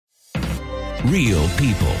Real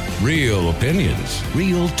people, real opinions,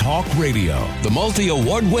 real talk radio. The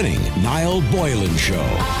multi-award-winning Niall Boylan Show.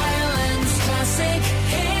 Ireland's classic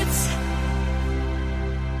hits.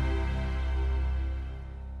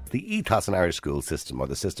 The ethos in Irish school system, or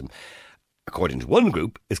the system, according to one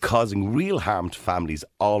group, is causing real harm to families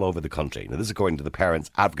all over the country. Now, this is according to the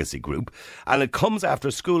Parents Advocacy Group, and it comes after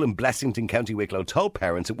a school in Blessington, County Wicklow, told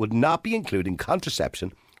parents it would not be including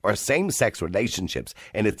contraception or same-sex relationships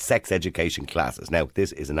in its sex education classes. Now,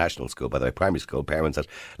 this is a national school, by the way, primary school. Parents at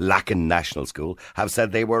Lacken National School have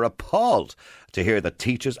said they were appalled to hear that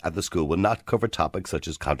teachers at the school will not cover topics such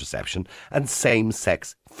as contraception and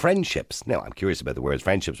same-sex friendships. Now, I'm curious about the word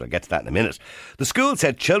friendships, but I'll get to that in a minute. The school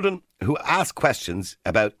said children who ask questions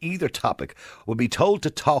about either topic will be told to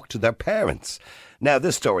talk to their parents. Now,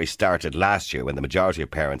 this story started last year when the majority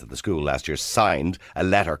of parents at the school last year signed a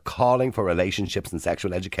letter calling for relationships and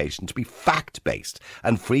sexual education to be fact-based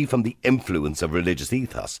and free from the influence of religious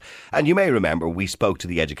ethos. And you may remember we spoke to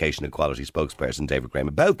the Education Equality spokesperson David Graham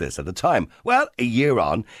about this at the time. Well, a year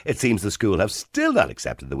on, it seems the school have still not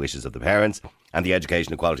accepted the wishes of the parents. And the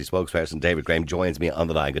Education Equality spokesperson David Graham joins me on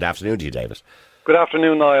the line. Good afternoon to you, David. Good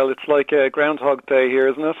afternoon, Niall. It's like a Groundhog Day here,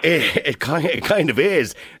 isn't it? It kind of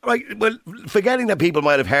is. Right, well, forgetting that people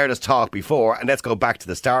might have heard us talk before, and let's go back to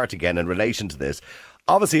the start again in relation to this.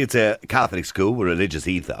 Obviously, it's a Catholic school with religious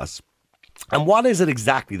ethos. And what is it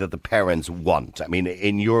exactly that the parents want? I mean,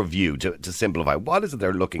 in your view, to simplify, what is it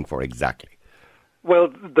they're looking for exactly? Well,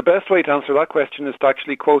 the best way to answer that question is to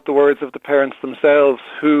actually quote the words of the parents themselves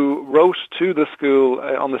who wrote to the school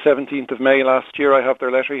on the 17th of May last year. I have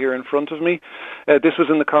their letter here in front of me. This was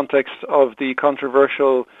in the context of the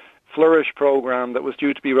controversial Flourish program that was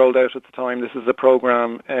due to be rolled out at the time. This is a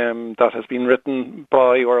program that has been written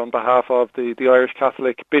by or on behalf of the Irish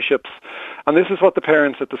Catholic bishops. And this is what the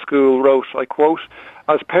parents at the school wrote. I quote,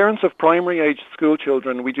 "As parents of primary-aged school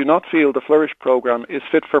children, we do not feel the Flourish program is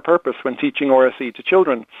fit for purpose when teaching RSE to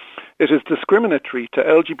children. It is discriminatory to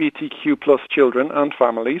LGBTQ plus children and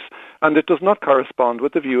families, and it does not correspond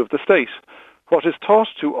with the view of the state. What is taught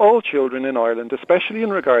to all children in Ireland, especially in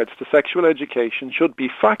regards to sexual education, should be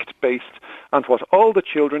fact-based, and what all the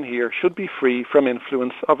children hear should be free from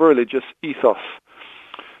influence of a religious ethos."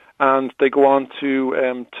 And they go on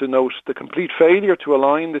to note the complete failure to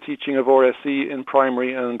align the teaching of RSE in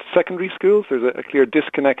primary and secondary schools. There's a clear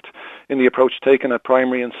disconnect in the approach taken at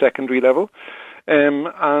primary and secondary level.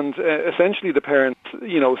 Essentially the parents,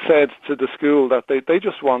 said to the school that they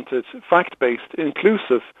just wanted fact-based,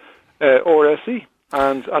 inclusive RSE.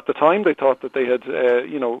 And at the time, they thought that they had,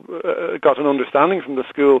 got an understanding from the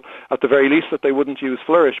school, at the very least, that they wouldn't use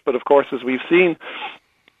Flourish. But of course, as we've seen,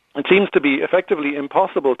 it seems to be effectively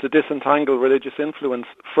impossible to disentangle religious influence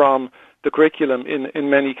from the curriculum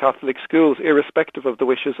in many Catholic schools, irrespective of the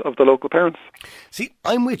wishes of the local parents. See,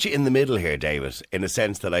 I'm with you in the middle here, David, in a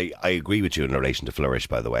sense that I agree with you in relation to Flourish,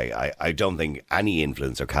 by the way. I don't think any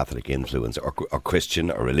influence or Catholic influence or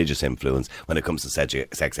Christian or religious influence when it comes to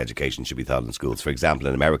sex education should be taught in schools. For example,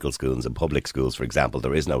 in American schools and public schools, for example,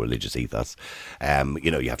 there is no religious ethos.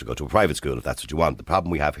 You have to go to a private school if that's what you want. The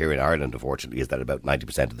problem we have here in Ireland, unfortunately, is that about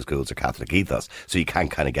 90% of the schools are Catholic ethos, so you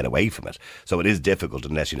can't kind of get away from it. So it is difficult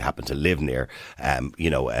unless you happen to live near,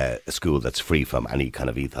 a school that's free from any kind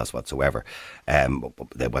of ethos whatsoever. What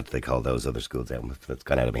do they call those other schools? That's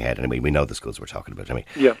gone out of my head. Anyway, we know the schools we're talking about.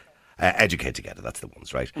 Yeah. Educate Together, that's the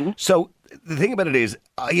ones, right? Mm-hmm. So the thing about it is,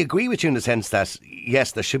 I agree with you in the sense that,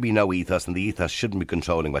 yes, there should be no ethos and the ethos shouldn't be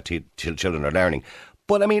controlling what children are learning.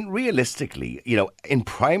 But I mean, realistically, in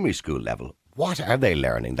primary school level, what are they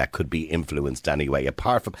learning that could be influenced anyway,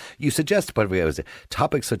 apart from, you suggested, by the way,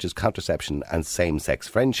 topics such as contraception and same-sex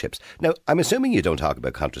friendships. Now, I'm assuming you don't talk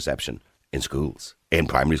about contraception in schools, in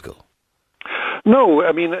primary school. No,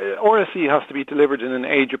 I mean, RSE has to be delivered in an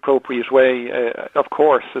age-appropriate way, of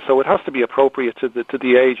course. So it has to be appropriate to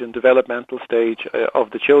the age and developmental stage of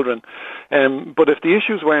the children. But if the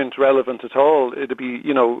issues weren't relevant at all, it'd be,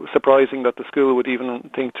 surprising that the school would even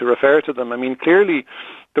think to refer to them. I mean, clearly,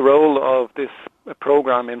 the role of this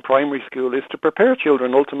program in primary school is to prepare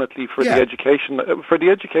children ultimately for the education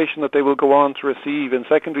that they will go on to receive in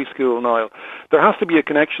secondary school. Niall, there has to be a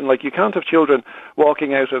connection. Like, you can't have children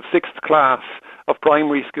walking out of 6th class of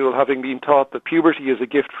primary school having been taught that puberty is a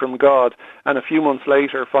gift from God, and a few months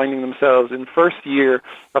later finding themselves in first year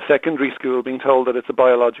of secondary school being told that it's a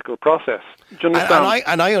biological process. Do you understand?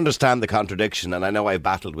 And I understand the contradiction, and I know I've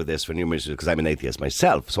battled with this for numerous years because I'm an atheist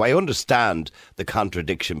myself, so I understand the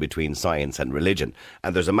contradiction between science and religion,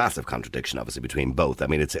 and there's a massive contradiction obviously between both. I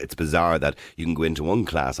mean, it's bizarre that you can go into one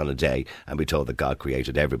class on a day and be told that God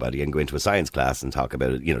created everybody, and go into a science class and talk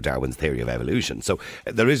about, Darwin's theory of evolution. So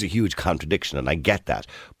there is a huge contradiction, and I get that.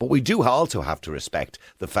 But we do also have to respect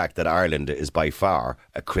the fact that Ireland is by far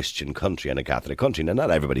a Christian country and a Catholic country. Now,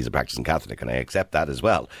 not everybody's a practicing Catholic, and I accept that as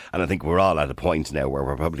well. And I think we're all at a point now where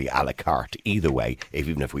we're probably a la carte either way,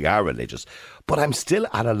 even if we are religious. But I'm still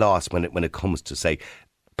at a loss when it comes to, say,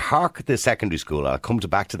 park the secondary school. I'll come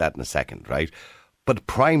back to that in a second, right? But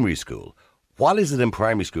primary school, what is it in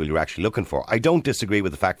primary school you're actually looking for? I don't disagree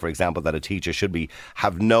with the fact, for example, that a teacher should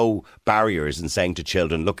have no barriers in saying to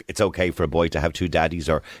children, look, it's okay for a boy to have two daddies,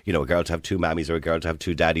 or, a girl to have two mammies, or a girl to have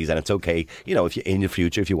two daddies, and it's okay, if you, in the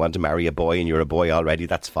future, if you want to marry a boy and you're a boy already,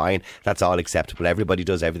 that's fine. That's all acceptable. Everybody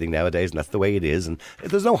does everything nowadays, and that's the way it is. And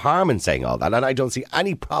there's no harm in saying all that, and I don't see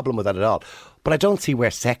any problem with that at all. But I don't see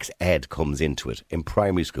where sex ed comes into it in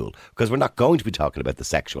primary school, because we're not going to be talking about the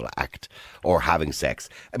sexual act or having sex.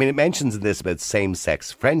 I mean, it mentions in this about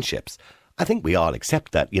same-sex friendships. I think we all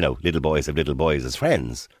accept that, little boys have little boys as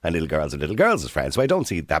friends and little girls have little girls as friends. So I don't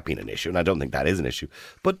see that being an issue, and I don't think that is an issue.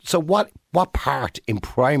 But so what part in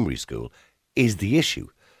primary school is the issue?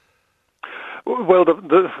 Well,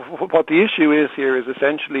 what the issue is here is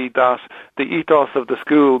essentially that the ethos of the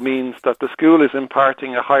school means that the school is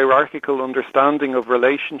imparting a hierarchical understanding of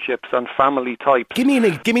relationships and family types. Give me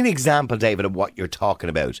an example, David, of what you're talking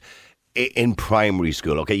about in primary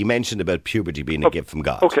school. Okay, you mentioned about puberty being a gift from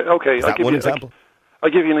God. Okay. Is that one example?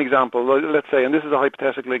 I'll give you an example. Let's say, and this is a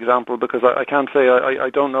hypothetical example because I can't say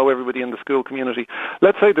I don't know everybody in the school community.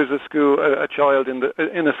 Let's say there's a school, a child in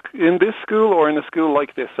this school or in a school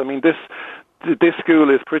like this. I mean, this school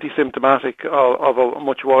is pretty symptomatic of a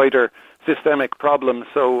much wider systemic problem.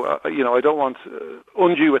 So, I don't want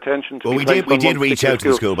undue attention to. Well, we did reach out to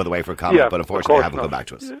the school, by the way, for comment, but unfortunately they haven't come back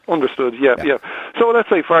to us. Understood. Yeah. So let's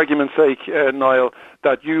say, for argument's sake, Niall,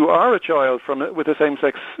 that you are a child with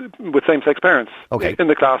same-sex parents in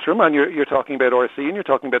the classroom, and you're talking about RC and you're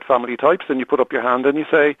talking about family types, and you put up your hand and you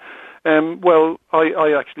say, well,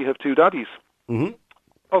 I actually have two daddies. Mm-hmm.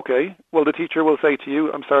 Okay, well, the teacher will say to you,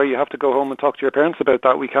 I'm sorry, you have to go home and talk to your parents about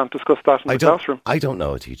that. We can't discuss that in the classroom. I don't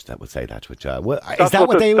know a teacher that would say that to a child. Well, is that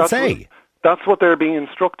what they would say? That's what they're being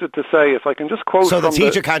instructed to say. If I can just quote. So the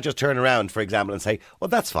teacher can't just turn around, for example, and say, well,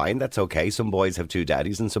 that's fine, that's okay. Some boys have two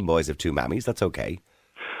daddies and some boys have two mammies. That's okay.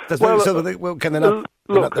 Can they not?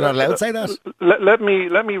 They're not allowed to say that. Let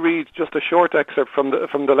me read just a short excerpt from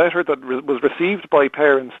the letter that was received by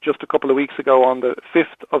parents just a couple of weeks ago on the 5th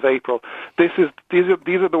of April. These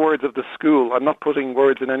are the words of the school. I'm not putting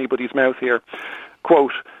words in anybody's mouth here.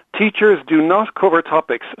 Quote: teachers do not cover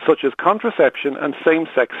topics such as contraception and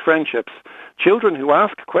same-sex friendships. Children who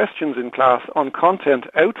ask questions in class on content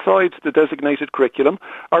outside the designated curriculum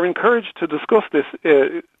are encouraged to discuss the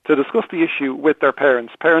issue with their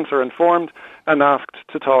parents. Parents are informed and asked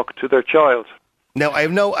to talk to their child. Now, I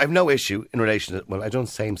have no issue in relation to, well, I don't,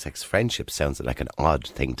 same-sex friendship sounds like an odd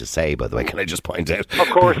thing to say, by the way, can I just point out? Of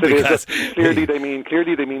course it is. Clearly they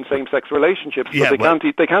mean same-sex relationships, but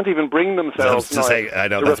they can't even bring themselves to say, I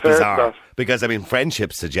know, that's bizarre. Because, I mean,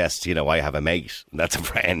 friendship suggests, I have a mate, and that's a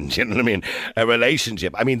friend, you know what I mean? A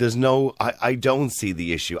relationship. I mean, I don't see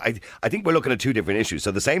the issue. I think we're looking at two different issues.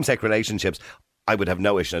 So the same-sex relationships, I would have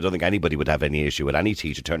no issue. I don't think anybody would have any issue with any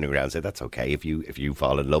teacher turning around and say, that's okay. If you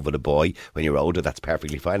fall in love with a boy when you're older, that's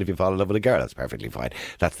perfectly fine. If you fall in love with a girl, that's perfectly fine.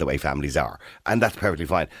 That's the way families are. And that's perfectly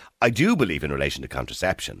fine. I do believe in relation to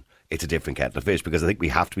contraception, it's a different kettle of fish, because I think we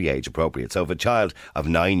have to be age appropriate. So if a child of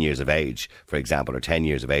 9 years of age, for example, or 10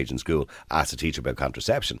 years of age in school asks a teacher about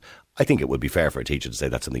contraception, I think it would be fair for a teacher to say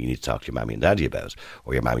that's something you need to talk to your mammy and daddy about,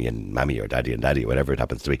 or your mammy and mammy, or daddy and daddy, or whatever it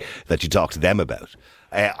happens to be, that you talk to them about.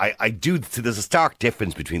 I do. So there's a stark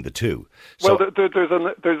difference between the two. So, well,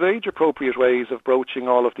 there's age-appropriate ways of broaching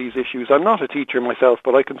all of these issues. I'm not a teacher myself,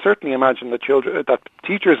 but I can certainly imagine that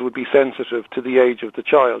teachers would be sensitive to the age of the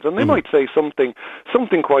child, and they might say something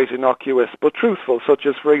quite innocuous but truthful, such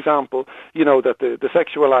as, for example, that the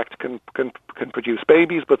sexual act can produce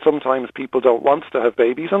babies, but sometimes people don't want to have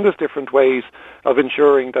babies, and there's different ways of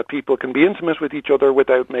ensuring that people can be intimate with each other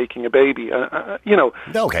without making a baby.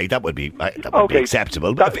 Okay, that would be acceptable.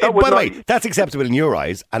 By the way, that's acceptable in your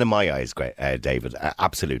eyes and in my eyes, David.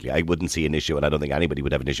 Absolutely. I wouldn't see an issue, and I don't think anybody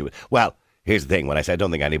would have an issue with it. Well, here's the thing. When I say I don't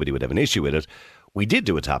think anybody would have an issue with it, We did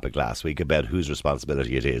do a topic last week about whose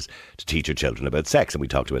responsibility it is to teach your children about sex, and we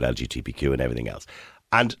talked about LGBTQ and everything else.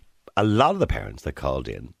 And a lot of the parents that called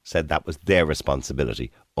in said that was their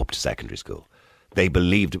responsibility up to secondary school. They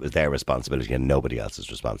believed it was their responsibility and nobody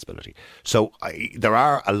else's responsibility. So there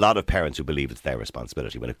are a lot of parents who believe it's their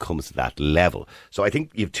responsibility when it comes to that level. So I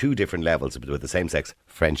think you have two different levels with the same-sex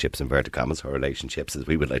friendships, inverted commas, or relationships, as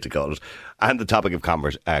we would like to call it, and the topic of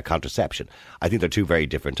contraception. I think they're two very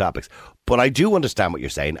different topics. But I do understand what you're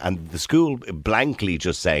saying, and the school blankly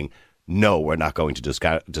just saying, no, we're not going to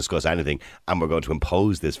discuss anything, and we're going to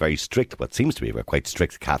impose this very strict, what seems to be a quite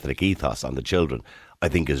strict Catholic ethos on the children, I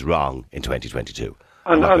think is wrong in 2022.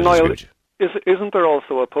 And Niall, isn't there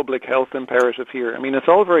also a public health imperative here? I mean, it's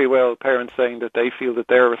all very well parents saying that they feel that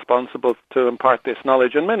they're responsible to impart this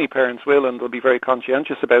knowledge, and many parents will, and they'll be very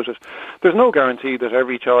conscientious about it. There's no guarantee that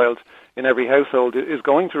every child in every household is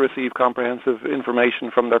going to receive comprehensive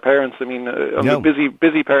information from their parents. I mean, I'm a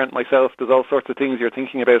busy parent myself. There's all sorts of things you're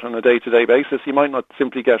thinking about on a day-to-day basis. You might not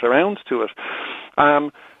simply get around to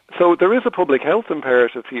it. So there is a public health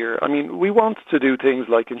imperative here. I mean, we want to do things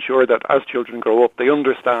like ensure that as children grow up, they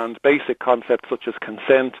understand basic concepts such as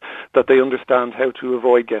consent, that they understand how to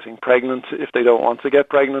avoid getting pregnant if they don't want to get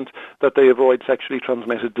pregnant, that they avoid sexually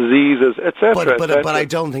transmitted diseases, etc. But I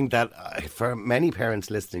don't think that for many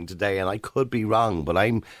parents listening today, and I could be wrong, but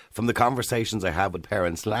I'm from the conversations I had with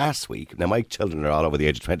parents last week. Now, my children are all over the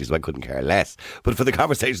age of 20, so I couldn't care less. But for the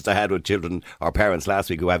conversations I had with children or parents last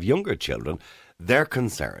week who have younger children, their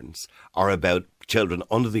concerns are about children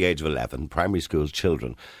under the age of 11, primary school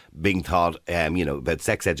children, being taught, about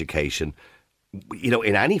sex education,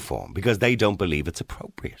 in any form, because they don't believe it's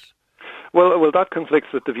appropriate. Well, that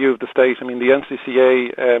conflicts with the view of the state. I mean, the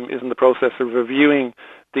NCCA is in the process of reviewing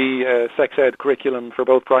the sex ed curriculum for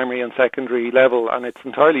both primary and secondary level, and it's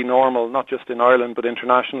entirely normal, not just in Ireland but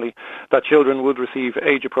internationally, that children would receive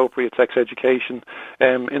age-appropriate sex education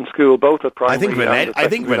in school, both at primary and secondary I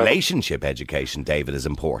think level. Relationship education, David, is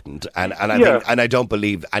important, and I don't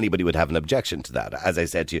believe anybody would have an objection to that. As I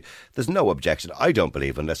said to you, there's no objection. I don't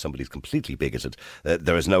believe, unless somebody's completely bigoted,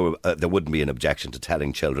 there wouldn't be an objection to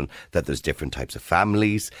telling children that there's different types of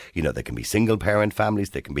families. There can be single-parent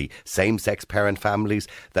families, there can be same-sex parent families.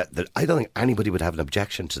 That I don't think anybody would have an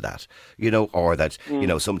objection to that, or that,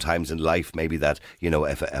 sometimes in life, maybe that,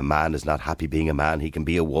 if a man is not happy being a man, he can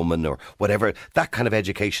be a woman or whatever. That kind of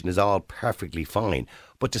education is all perfectly fine.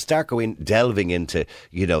 But to start delving into,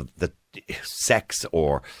 the sex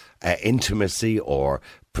or intimacy or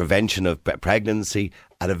prevention of pregnancy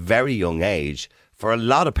at a very young age, for a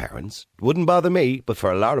lot of parents, wouldn't bother me, but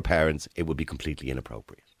for a lot of parents, it would be completely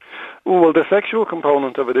inappropriate. Well, the sexual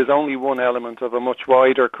component of it is only one element of a much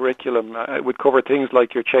wider curriculum. It would cover things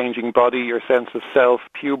like your changing body, your sense of self,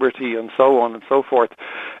 puberty, and so on and so forth.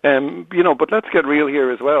 But let's get real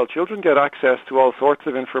here as well. Children get access to all sorts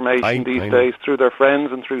of information these days through their friends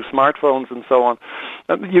and through smartphones and so on.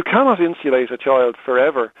 You cannot insulate a child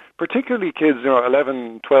forever, particularly kids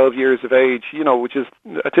 11, 12 years of age, which is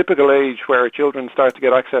a typical age where children start to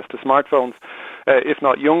get access to smartphones, if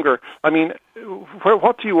not younger. I mean,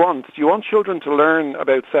 what do you want? Do you want children to learn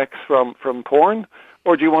about sex from porn,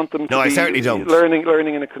 or do you want them to I certainly don't. learning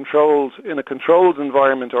in a controlled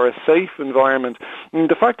environment or a safe environment? And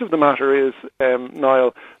the fact of the matter is,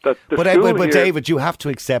 Niall, that but David, you have to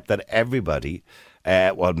accept that everybody.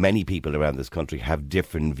 Many people around this country have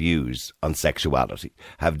different views on sexuality,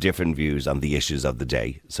 have different views on the issues of the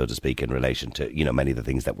day, so to speak, in relation to many of the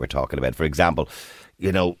things that we're talking about. For example,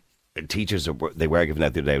 teachers they were given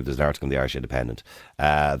out the other day. There's an article in the Irish Independent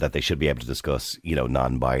that they should be able to discuss,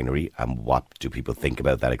 non-binary and what do people think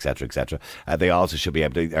about that, etc., etc. They also should be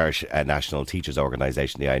able to. The Irish National Teachers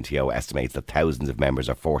Organisation, the INTO, estimates that thousands of members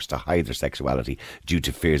are forced to hide their sexuality due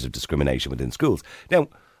to fears of discrimination within schools. Now,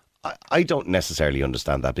 I don't necessarily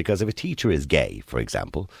understand that, because if a teacher is gay, for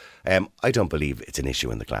example, I don't believe it's an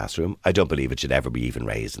issue in the classroom. I don't believe it should ever be even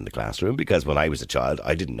raised in the classroom, because when I was a child,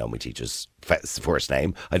 I didn't know my teacher's first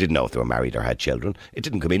name. I didn't know if they were married or had children. It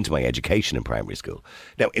didn't come into my education in primary school.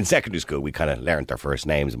 Now, in secondary school, we kind of learnt their first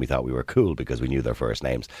names and we thought we were cool because we knew their first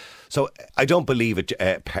names. So I don't believe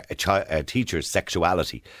a teacher's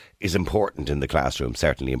sexuality is important in the classroom,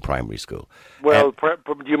 certainly in primary school. Well,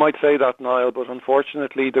 you might say that, Niall, but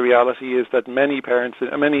unfortunately the reality is that many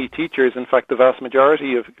teachers, in fact the vast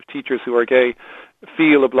majority of teachers who are gay,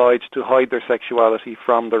 feel obliged to hide their sexuality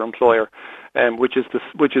from their employer, which is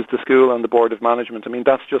the school and the board of management. I mean,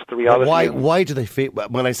 that's just the reality. Why do they feel?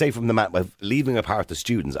 When I say from the leaving apart the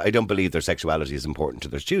students, I don't believe their sexuality is important to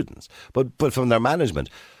their students, but from their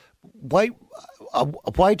management, why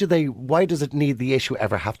does it need the issue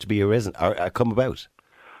ever have to be arisen or come about?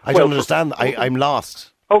 I don't understand. I'm lost.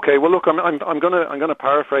 Okay, well, look, I'm going to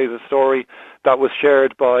paraphrase a story that was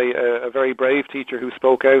shared by a very brave teacher who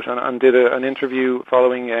spoke out and did an interview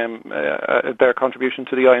following their contribution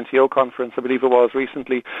to the INTO conference, I believe it was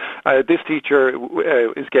recently. This teacher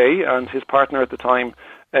is gay, and his partner at the time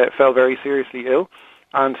fell very seriously ill.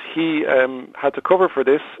 And he had to cover for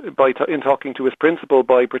this in talking to his principal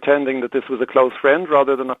by pretending that this was a close friend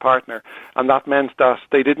rather than a partner, and that meant that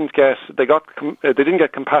they didn't get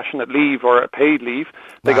compassionate leave or a paid leave.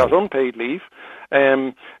 They got unpaid leave,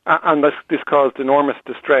 and this caused enormous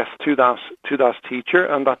distress to that teacher,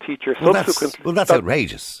 and that teacher subsequently. That's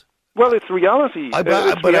outrageous. Well, it's reality.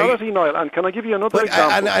 It's reality, Niall. And can I give you another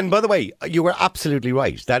example? And by the way, you were absolutely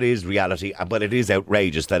right. That is reality. But it is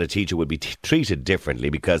outrageous that a teacher would be treated differently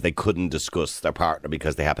because they couldn't discuss their partner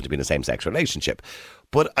because they happen to be in a same-sex relationship.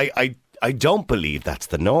 But I don't believe that's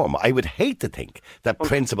the norm. I would hate to think that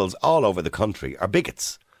principals all over the country are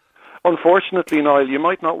bigots. Unfortunately, Niall, you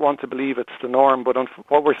might not want to believe it's the norm, but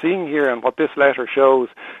what we're seeing here and what this letter shows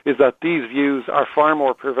is that these views are far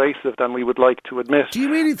more pervasive than we would like to admit. Do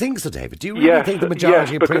you really think so, David? Do you really think the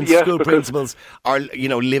majority of school principals are,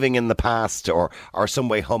 living in the past or are some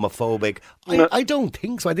way homophobic? I don't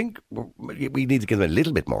think so. I think we need to give them a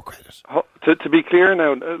little bit more credit. To be clear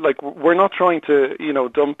now, we're not trying to,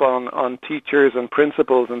 dump on teachers and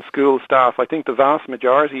principals and school staff. I think the vast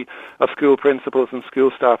majority of school principals and school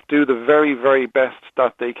staff do the very, very best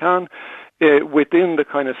that they can within the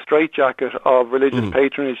kind of straitjacket of religious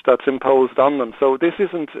patronage that's imposed on them. So this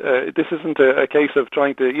isn't a case of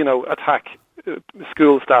trying to, attack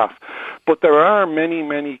school staff. But there are many,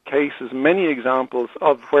 many cases, many examples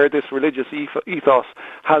of where this religious ethos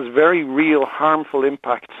has very real harmful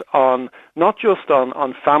impacts on, not just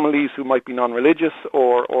on families who might be non-religious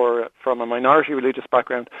or from a minority religious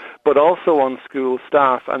background, but also on school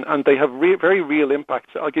staff. And they have very real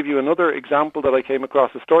impacts. I'll give you another example that I came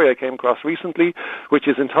across, a story I came across recently, which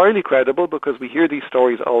is entirely credible because we hear these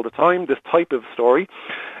stories all the time, this type of story.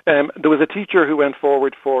 There was a teacher who went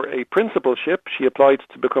forward for a principalship. She applied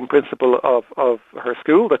to become principal of her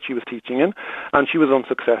school that she was teaching in, and she was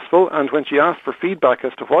unsuccessful. And when she asked for feedback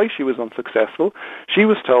as to why she was unsuccessful, she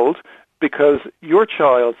was told, because your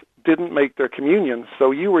child didn't make their communion,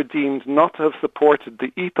 so you were deemed not to have supported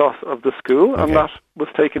the ethos of the school, and that was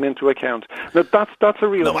taken into account. Now, that's a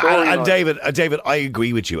real story. And David, I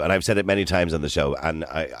agree with you, and I've said it many times on the show, and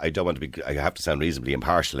I don't want to be, I have to sound reasonably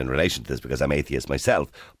impartial in relation to this because I'm atheist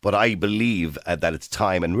myself, but I believe that it's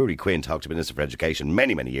time, and Rory Quinn talked to Minister for Education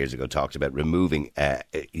many, many years ago, talked about removing,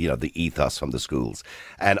 the ethos from the schools,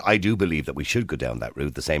 and I do believe that we should go down that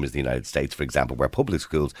route, the same as the United States, for example, where public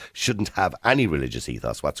schools shouldn't have any religious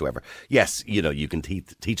ethos whatsoever. Yes, you can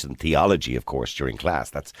teach them theology, of course, during class.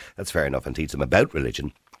 That's fair enough, and teach them about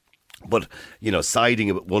religion. But,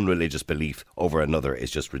 siding with one religious belief over another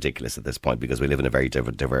is just ridiculous at this point because we live in a very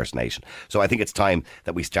diverse nation. So I think it's time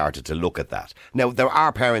that we started to look at that. Now, there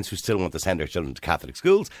are parents who still want to send their children to Catholic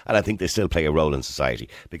schools, and I think they still play a role in society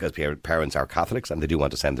because parents are Catholics and they do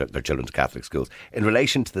want to send their children to Catholic schools. In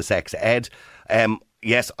relation to the sex ed,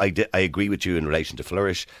 yes, I agree with you in relation to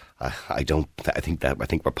Flourish. I think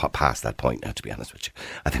we're past that point now, to be honest with you.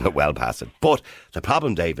 I think we're well past it. But the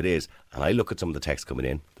problem, David, is, and I look at some of the texts coming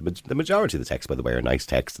in, the majority of the texts, by the way, are nice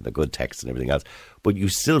texts and they're good texts and everything else, but you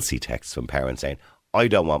still see texts from parents saying, I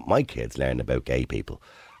don't want my kids learning about gay people,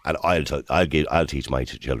 and I'll teach my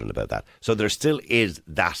children about that. So there still is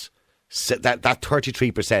that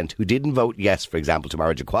 33% who didn't vote yes, for example, to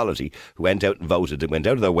marriage equality, who went out and voted and went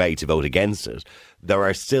out of their way to vote against it, there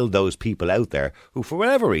are still those people out there who, for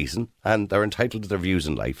whatever reason, and they're entitled to their views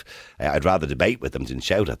in life, I'd rather debate with them than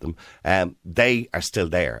shout at them, they are still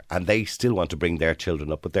there and they still want to bring their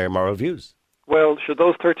children up with their moral views. Well, should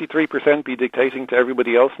those 33% be dictating to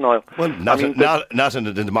everybody else, Niall? Well, not in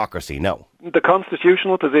a democracy, no. The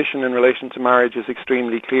constitutional position in relation to marriage is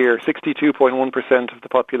extremely clear. 62.1% of the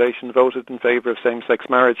population voted in favour of same-sex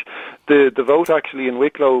marriage. The vote actually in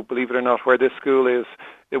Wicklo, believe it or not, where this school is,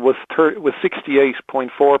 it was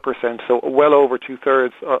 68.4%, so well over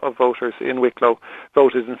two-thirds of voters in Wicklow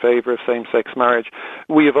voted in favour of same-sex marriage.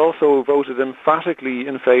 We have also voted emphatically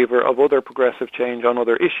in favour of other progressive change on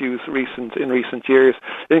other issues in recent years,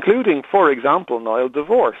 including, for example, Niall,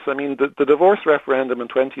 divorce. I mean, the divorce referendum in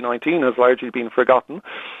 2019 has largely been forgotten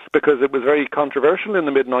because it was very controversial in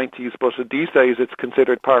the mid-90s, but these days it's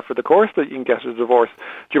considered par for the course that you can get a divorce. Do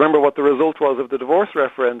you remember what the result was of the divorce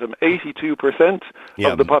referendum? 82%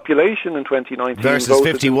 of the population in 2019 versus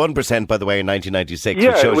 51%, by the way, in 1996, yeah,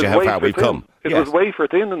 which shows you how far we've come. It was wafer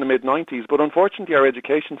thin in the mid-90s, but unfortunately our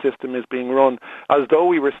education system is being run as though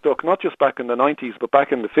we were stuck not just back in the 90s, but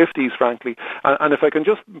back in the 50s, frankly. And if I can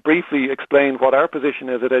just briefly explain what our position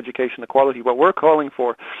is at Education Equality, what we're calling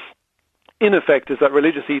for, in effect, is that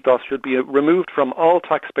religious ethos should be removed from all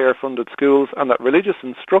taxpayer-funded schools, and that religious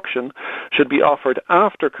instruction should be offered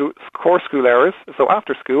after core school hours, so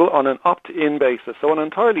after school, on an opt-in basis, so an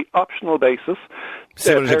entirely optional basis.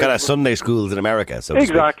 Similar to kind of Sunday schools in America. So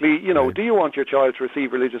exactly. You know, do you want your child to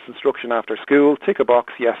receive religious instruction after school? Tick a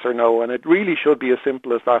box, yes or no. And it really should be as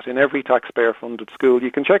simple as that in every taxpayer-funded school. You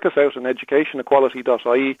can check us out on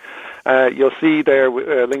educationequality.ie. You'll see there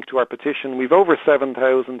a link to our petition. We've over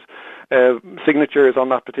 7,000 signatures on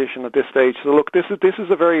that petition at this stage. So look, this is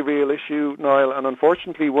a very real issue, Niall, and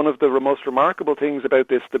unfortunately one of the most remarkable things about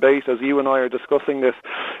this debate, as you and I are discussing this,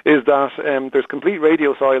 is that there's complete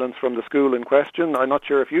radio silence from the school in question. I'm not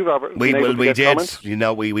sure if you've ever been able to get comments. You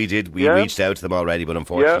know, we did. We reached out to them already, but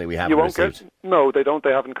unfortunately we haven't received. No, they don't.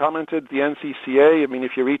 They haven't commented. The NCCA, I mean,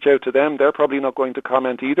 if you reach out to them, they're probably not going to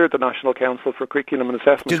comment either. The National Council for Curriculum and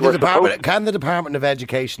Assessment. Can the Department of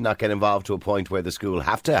Education not get involved to a point where the school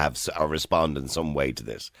have to have or respond in some way to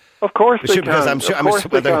this? Of course they can. Because I'm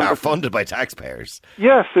sure they are funded by taxpayers.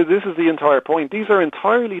 Yes, so this is the entire point. These are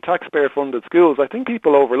entirely taxpayer-funded schools. I think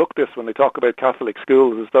people overlook this when they talk about Catholic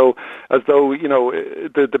schools, as though you know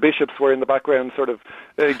the bishops were in the background, sort of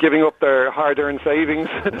giving up their hard-earned savings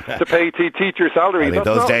to pay teacher salaries. I think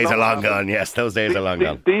those days are long gone. Yes, those days are long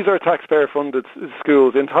gone. These are taxpayer-funded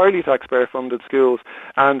schools, entirely taxpayer-funded schools,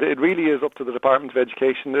 and it really is up to the Department of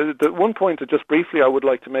Education. The one point that just briefly I would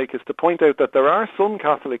like to make is to point out that there are some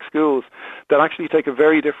Catholic schools that actually take a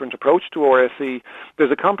very different approach to RSE.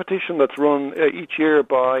 There's a competition that's run each year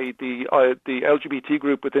by the LGBT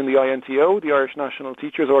group within the INTO, the Irish National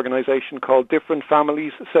Teachers Organisation, called Different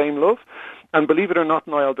Families, Same Love. And believe it or not,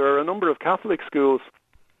 Niall, there are a number of Catholic schools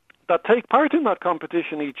that take part in that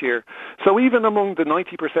competition each year. So even among the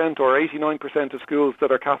 90% or 89% of schools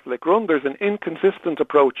that are Catholic run, there's an inconsistent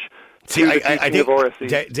approach to the teaching of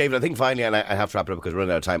RSE. David, I think finally, and I have to wrap it up because we're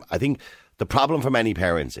running out of time, I think the problem for many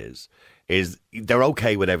parents is they're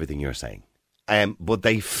okay with everything you're saying, but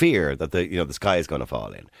they fear that the sky is going to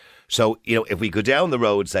fall in. So, if we go down the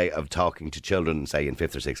road, say, of talking to children, say, in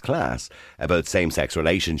 5th or 6th class about same-sex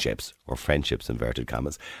relationships, or friendships, inverted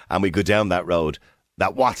commas, and we go down that road,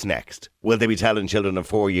 that what's next? Will they be telling children of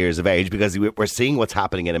 4 years of age? Because we're seeing what's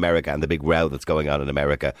happening in America and the big row that's going on in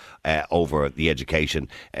America over the education,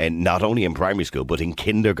 and not only in primary school but in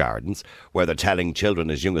kindergartens, where they're telling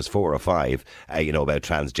children as young as 4 or 5, about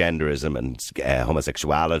transgenderism and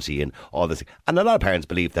homosexuality and all this. And a lot of parents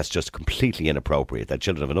believe that's just completely inappropriate. That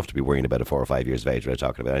children have enough to be worrying about at 4 or 5 years of age without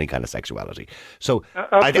talking about any kind of sexuality. So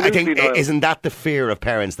I think isn't that the fear of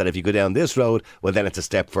parents, that if you go down this road, well then it's a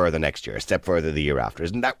step further next year, a step further the year after?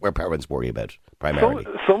 Isn't that where parents worry about primarily?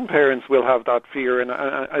 Some parents will have that fear, and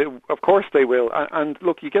of course they will. And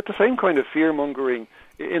look, you get the same kind of fear-mongering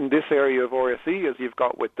in this area of RSE as you've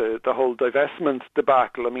got with the whole divestment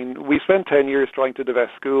debacle. I mean, we spent 10 years trying to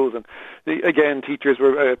divest schools, and again,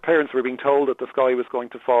 parents were being told that the sky was going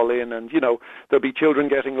to fall in, and there'll be children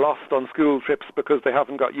getting lost on school trips because they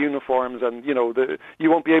haven't got uniforms, and you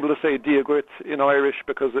won't be able to say dia grit in Irish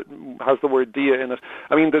because it has the word dia in it.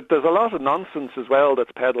 I mean, there's a lot of nonsense as well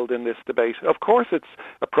that's peddled in this debate. Of course,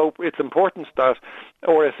 it's important that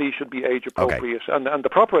RSE should be age appropriate, and the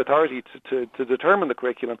proper authority to determine the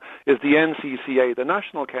curriculum is the NCCA, the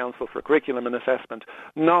National Council for Curriculum and Assessment,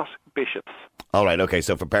 not bishops. All right, okay,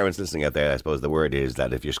 so for parents listening out there, I suppose the word is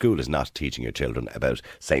that if your school is not teaching your children about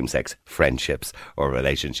same-sex friendships or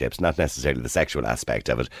relationships, not necessarily the sexual aspect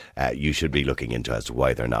of it, you should be looking into as to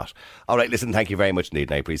why they're not. All right, listen, thank you very much indeed,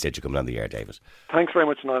 and I appreciate you coming on the air, David. Thanks very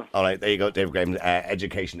much, Niall. All right, there you go, David Graham,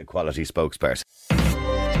 Education Equality spokesperson.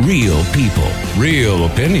 Real people, real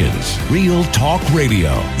opinions, real talk radio.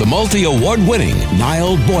 The multi-award winning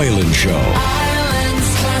Niall Boylan Show.